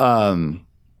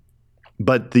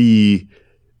but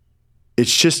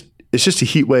it's just a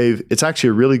heat wave. It's actually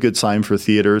a really good sign for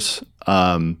theaters,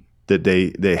 that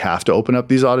they have to open up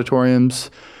these auditoriums.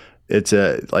 It's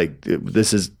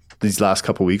these last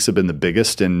couple of weeks have been the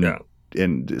biggest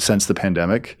since the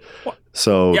pandemic. Well,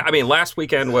 so yeah, I mean, last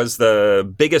weekend was the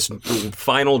biggest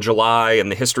final July in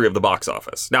the history of the box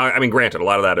office. Now, I mean, granted, a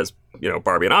lot of that is, you know,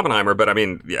 Barbie and Oppenheimer, but I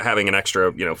mean, having an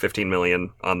extra, you know, 15 million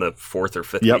on the fourth or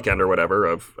fifth weekend or whatever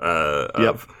of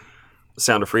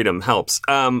Sound of Freedom helps.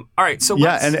 All right, so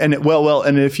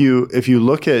and if you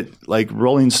look at like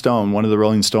Rolling Stone, one of the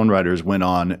Rolling Stone writers went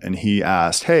on and he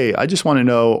asked, "Hey, I just want to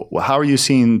know, how are you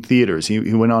seeing theaters?"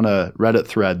 He went on a Reddit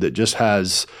thread that just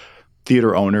has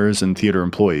theater owners and theater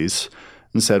employees,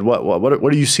 and said, "What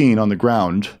are you seeing on the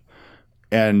ground?"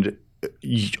 And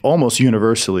almost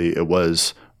universally, it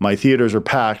was, "My theaters are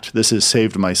packed. This has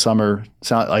saved my summer."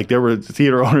 Like there were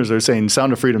theater owners that are saying,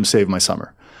 "Sound of Freedom saved my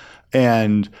summer,"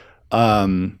 and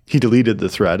he deleted the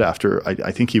thread after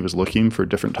I think he was looking for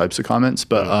different types of comments,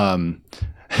 but I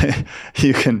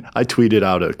tweeted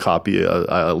out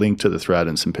a link to the thread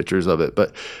and some pictures of it,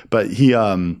 but he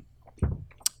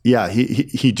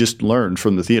just learned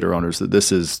from the theater owners that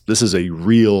this is a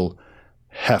real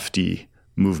hefty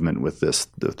movement with this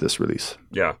release.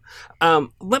 Yeah.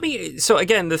 So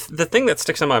again, the thing that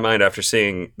sticks in my mind after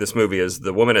seeing this movie is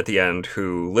the woman at the end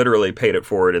who literally paid it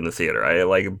forward in the theater. I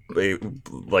like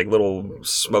little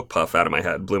smoke puff out of my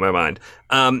head, blew my mind.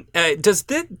 Do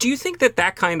you think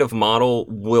that kind of model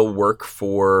will work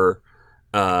for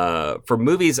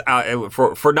movies,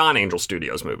 for non-Angel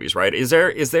Studios movies, right? Is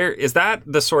that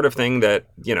the sort of thing that,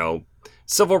 you know,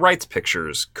 civil rights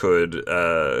pictures could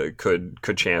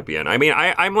champion? I mean,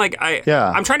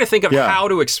 I'm trying to think of how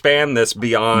to expand this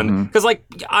beyond, because like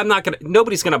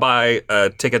nobody's gonna buy a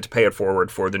ticket to pay it forward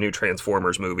for the new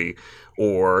Transformers movie,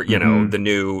 or you know, the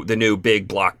new big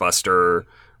blockbuster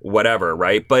whatever,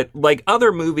 right? But like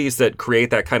other movies that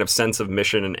create that kind of sense of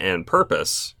mission and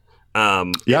purpose.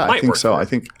 I think so. I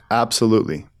think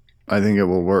absolutely. I think it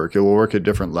will work. It will work at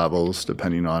different levels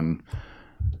depending on.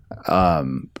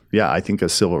 I think a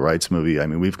civil rights movie. I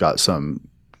mean, we've got some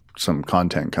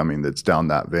content coming that's down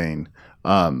that vein.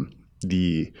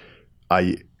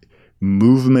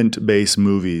 Movement-based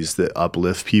movies that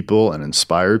uplift people and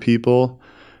inspire people.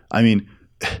 I mean,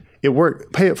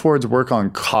 Pay It Forward's work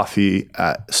on coffee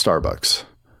at Starbucks.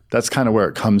 That's kind of where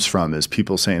it comes from, is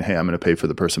people saying, hey, I'm going to pay for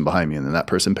the person behind me. And then that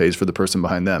person pays for the person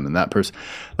behind them. And that person,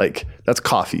 like, that's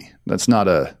coffee. That's not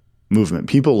a movement.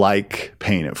 People like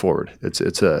paying it forward. It's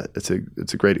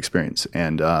a great experience.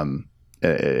 And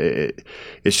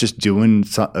it's just doing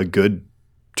a good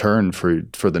turn for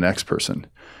the next person.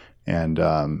 And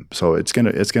so it's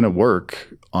gonna work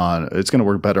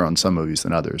better on some movies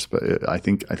than others. But I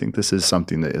think this is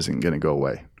something that isn't going to go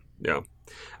away. Yeah.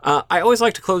 I always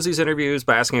like to close these interviews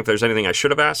by asking if there's anything I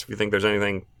should have asked, if you think there's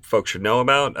anything folks should know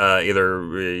about, either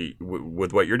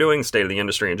with what you're doing, state of the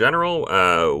industry in general.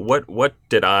 What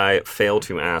did I fail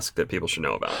to ask that people should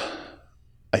know about?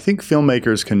 I think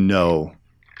filmmakers can know.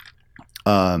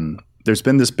 There's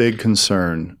been this big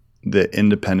concern that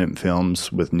independent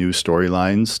films with new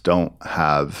storylines don't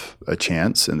have a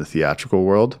chance in the theatrical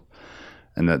world.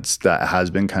 And that has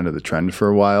been kind of the trend for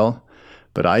a while.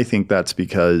 But I think that's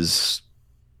because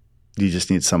you just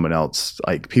need someone else.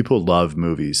 Like, people love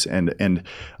movies, and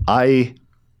I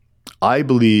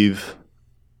believe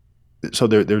so.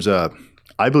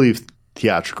 I believe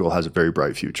theatrical has a very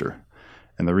bright future,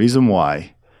 and the reason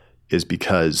why is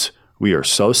because we are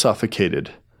so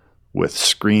suffocated with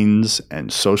screens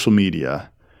and social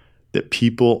media that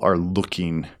people are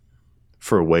looking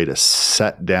for a way to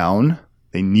set down.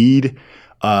 They need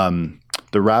the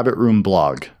Rabbit Room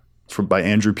blog by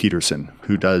Andrew Peterson,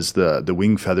 who does the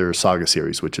Wingfeather Saga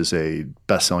series, which is a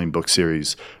best-selling book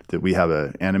series that we have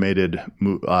an animated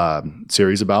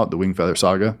series about, the Wingfeather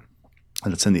Saga,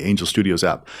 and it's in the Angel Studios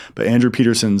app. But Andrew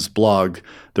Peterson's blog,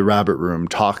 The Rabbit Room,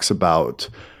 talks about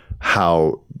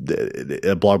how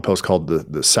a blog post called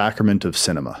the Sacrament of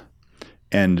Cinema,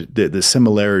 and the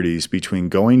similarities between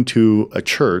going to a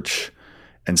church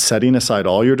and setting aside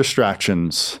all your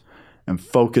distractions and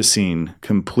focusing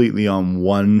completely on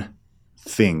one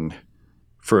thing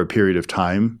for a period of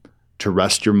time to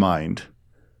rest your mind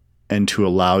and to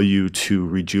allow you to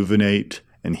rejuvenate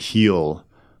and heal.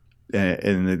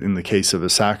 And in the case of a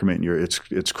sacrament,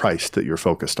 it's Christ that you're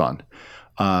focused on.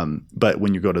 But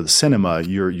when you go to the cinema,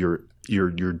 you're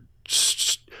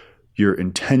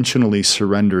intentionally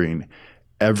surrendering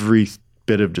every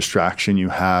bit of distraction you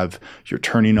have. You're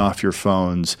turning off your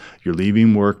phones. You're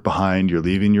leaving work behind. You're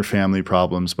leaving your family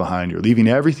problems behind. You're leaving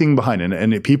everything behind.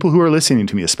 And people who are listening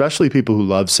to me, especially people who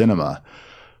love cinema,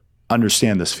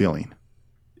 understand this feeling.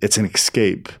 It's an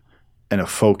escape and a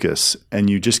focus. And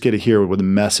you just get to hear the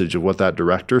message of what that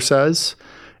director says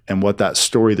and what that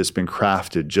story that's been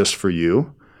crafted just for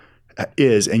you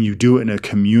is. And you do it in a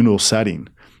communal setting.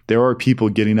 There are people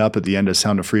getting up at the end of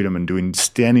Sound of Freedom and doing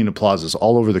standing applauses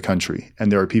all over the country. And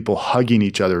there are people hugging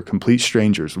each other, complete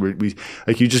strangers. We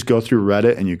like, you just go through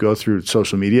Reddit and you go through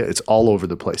social media, it's all over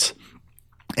the place.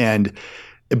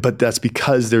 But that's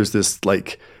because there's this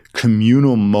like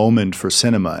communal moment for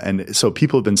cinema. And so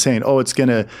people have been saying,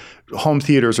 home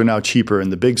theaters are now cheaper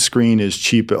and the big screen is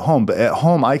cheap at home. But at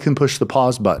home, I can push the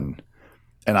pause button.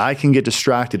 And I can get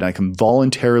distracted. I can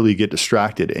voluntarily get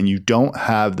distracted. And you don't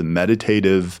have the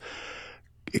meditative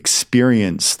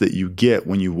experience that you get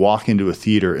when you walk into a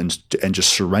theater and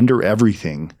just surrender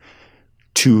everything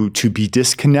to be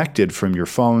disconnected from your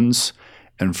phones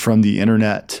and from the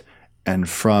internet and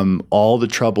from all the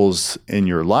troubles in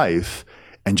your life,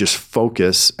 and just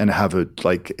focus and have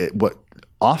what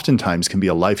oftentimes can be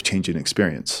a life-changing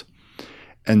experience.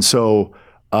 And so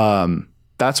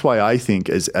that's why I think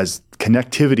as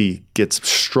connectivity gets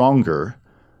stronger,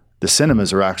 the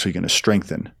cinemas are actually going to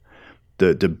strengthen.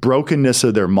 The brokenness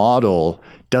of their model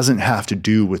doesn't have to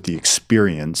do with the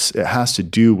experience. It has to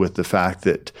do with the fact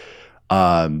that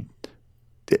Hollywood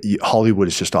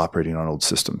is just operating on old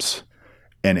systems.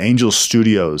 And Angel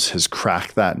Studios has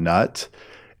cracked that nut.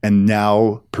 And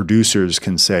now producers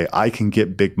can say, I can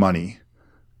get bigger money.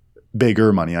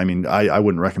 I mean, I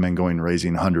wouldn't recommend going and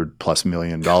raising $100+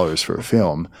 million for a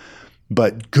film.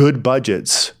 But good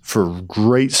budgets for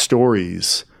great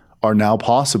stories are now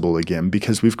possible again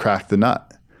because we've cracked the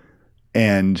nut.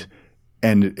 And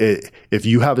if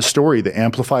you have a story that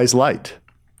amplifies light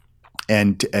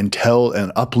and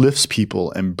uplifts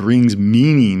people and brings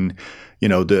meaning,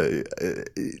 you're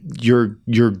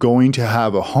going to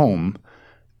have a home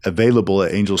available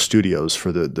at Angel Studios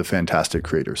for the fantastic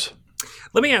creators.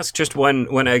 Let me ask just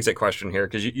one exit question here,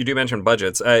 because you do mention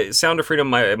budgets. Sound of Freedom,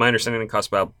 my understanding, costs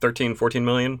about 14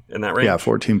 million in that range. Yeah,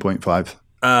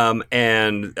 14.5.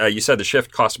 And you said the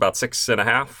Shift cost about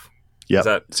 6.5. Yeah,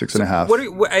 6.5. What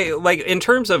are in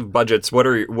terms of budgets? What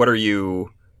are you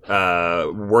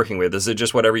working with? Is it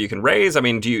just whatever you can raise? I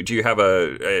mean, do you have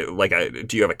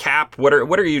a cap? What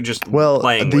are you just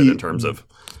playing with in terms of?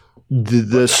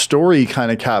 the story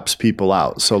kind of caps people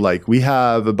out. So like we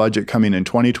have a budget coming in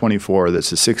 2024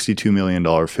 that's a $62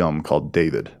 million film called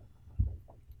David.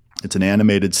 It's an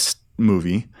animated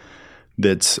movie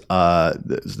that's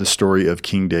the story of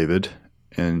King David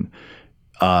and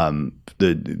the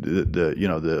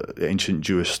ancient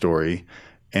Jewish story,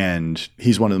 and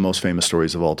he's one of the most famous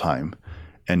stories of all time.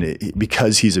 And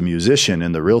because he's a musician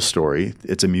in the real story,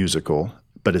 it's a musical,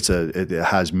 but it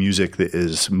has music that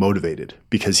is motivated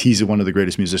because he's one of the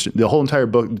greatest musicians. The whole entire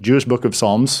book, the Jewish book of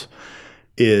Psalms,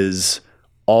 is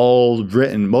all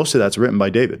written. Most of that's written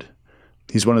by David.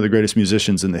 He's one of the greatest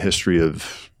musicians in the history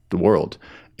of the world.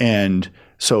 And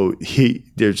so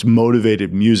there's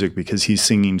motivated music because he's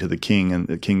singing to the king and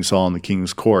the King Saul and the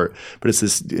king's court. But it's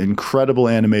this incredible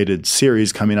animated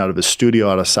series coming out of a studio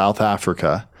out of South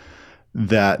Africa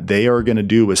that they are going to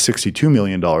do with $62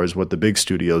 million what the big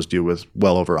studios do with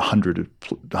well over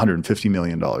 $150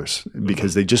 million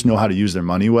because they just know how to use their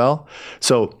money well.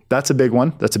 So that's a big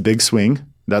one. That's a big swing.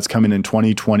 That's coming in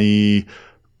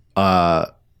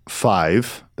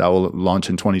 2025. That will launch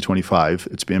in 2025.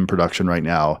 It's in production right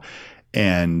now.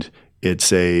 And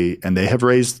and they have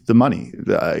raised the money.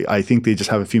 I think they just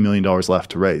have a few $1 million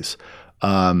left to raise.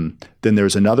 Then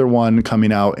there's another one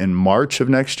coming out in March of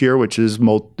next year, which is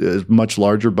much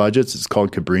larger budgets. It's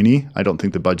called Cabrini. I don't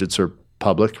think the budgets are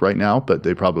public right now, but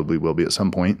they probably will be at some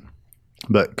point.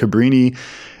 But Cabrini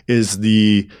is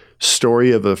the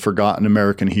story of a forgotten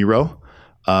American hero,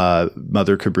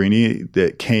 Mother Cabrini,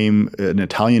 that came, an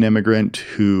Italian immigrant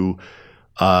who,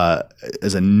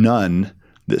 as a nun,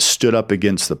 that stood up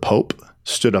against the Pope,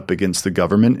 stood up against the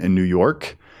government in New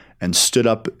York, and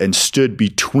stood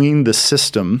between the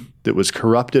system that was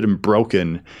corrupted and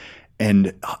broken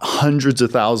and hundreds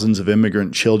of thousands of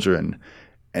immigrant children.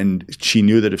 And she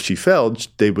knew that if she failed,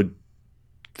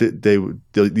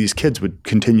 these kids would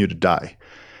continue to die.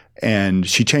 And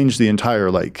she changed the entire,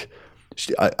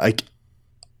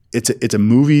 it's a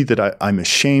movie that I'm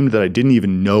ashamed that I didn't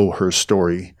even know her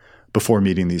story before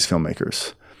meeting these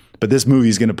filmmakers. But this movie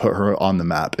is going to put her on the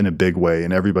map in a big way,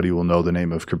 and everybody will know the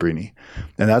name of Cabrini.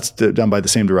 And that's done by the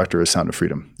same director as Sound of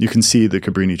Freedom. You can see the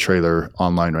Cabrini trailer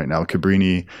online right now.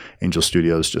 Cabrini, Angel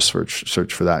Studios, just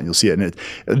search for that, and you'll see it. And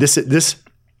this,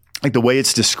 like the way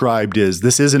it's described is,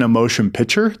 this isn't a motion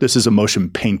picture. This is a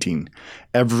motion painting.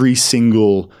 Every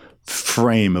single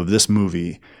frame of this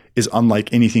movie is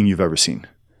unlike anything you've ever seen.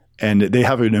 And they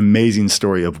have an amazing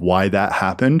story of why that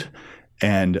happened.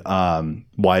 And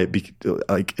why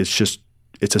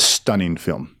it's a stunning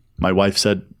film. My wife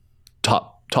said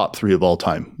top 3 of all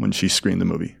time when she screened the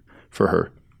movie for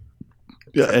her.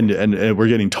 Yeah, and we're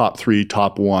getting top 3,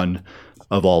 top 1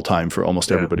 of all time for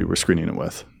almost everybody we're screening it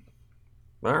with.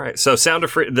 All right, so Sound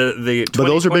of Freedom, the but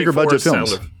those are bigger budget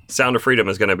films. Sound of Freedom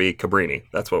is going to be Cabrini.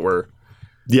 That's what we're.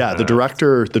 Yeah, the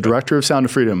director of Sound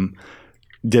of Freedom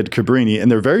did Cabrini,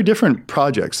 and they're very different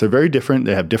projects. They're very different.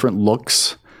 They have different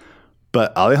looks.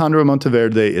 But Alejandro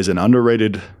Monteverde is an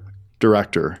underrated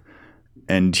director,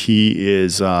 and he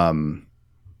is a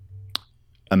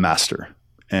master.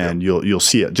 And you'll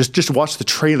see it. Just watch the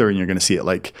trailer, and you're going to see it.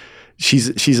 Like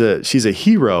she's a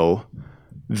hero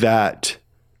that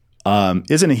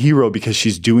isn't a hero because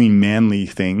she's doing manly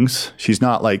things. She's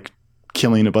not like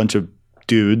killing a bunch of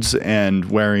dudes and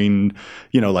wearing,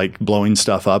 like blowing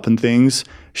stuff up and things.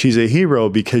 She's a hero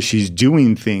because she's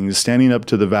doing things, standing up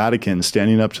to the Vatican,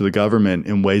 standing up to the government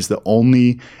in ways that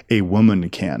only a woman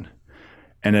can.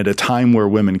 And at a time where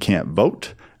women can't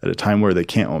vote, at a time where they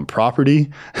can't own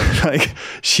property,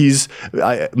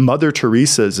 Mother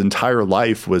Teresa's entire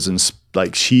life was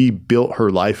she built her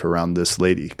life around this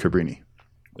lady, Cabrini.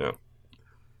 Yeah.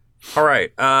 All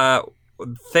right.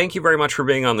 Thank you very much for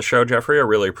being on the show, Jeffrey. I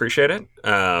really appreciate it.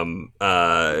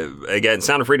 Again,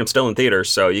 Sound of Freedom still in theaters,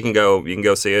 so you can go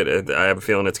see it. I have a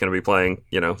feeling it's going to be playing,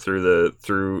 through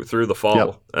the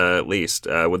fall, at least,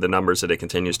 with the numbers that it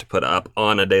continues to put up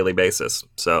on a daily basis.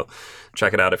 So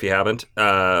check it out if you haven't.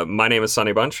 My name is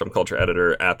Sonny Bunch. I'm culture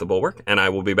editor at The Bulwark, and I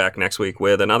will be back next week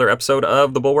with another episode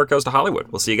of The Bulwark Goes to Hollywood.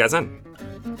 We'll see you guys then.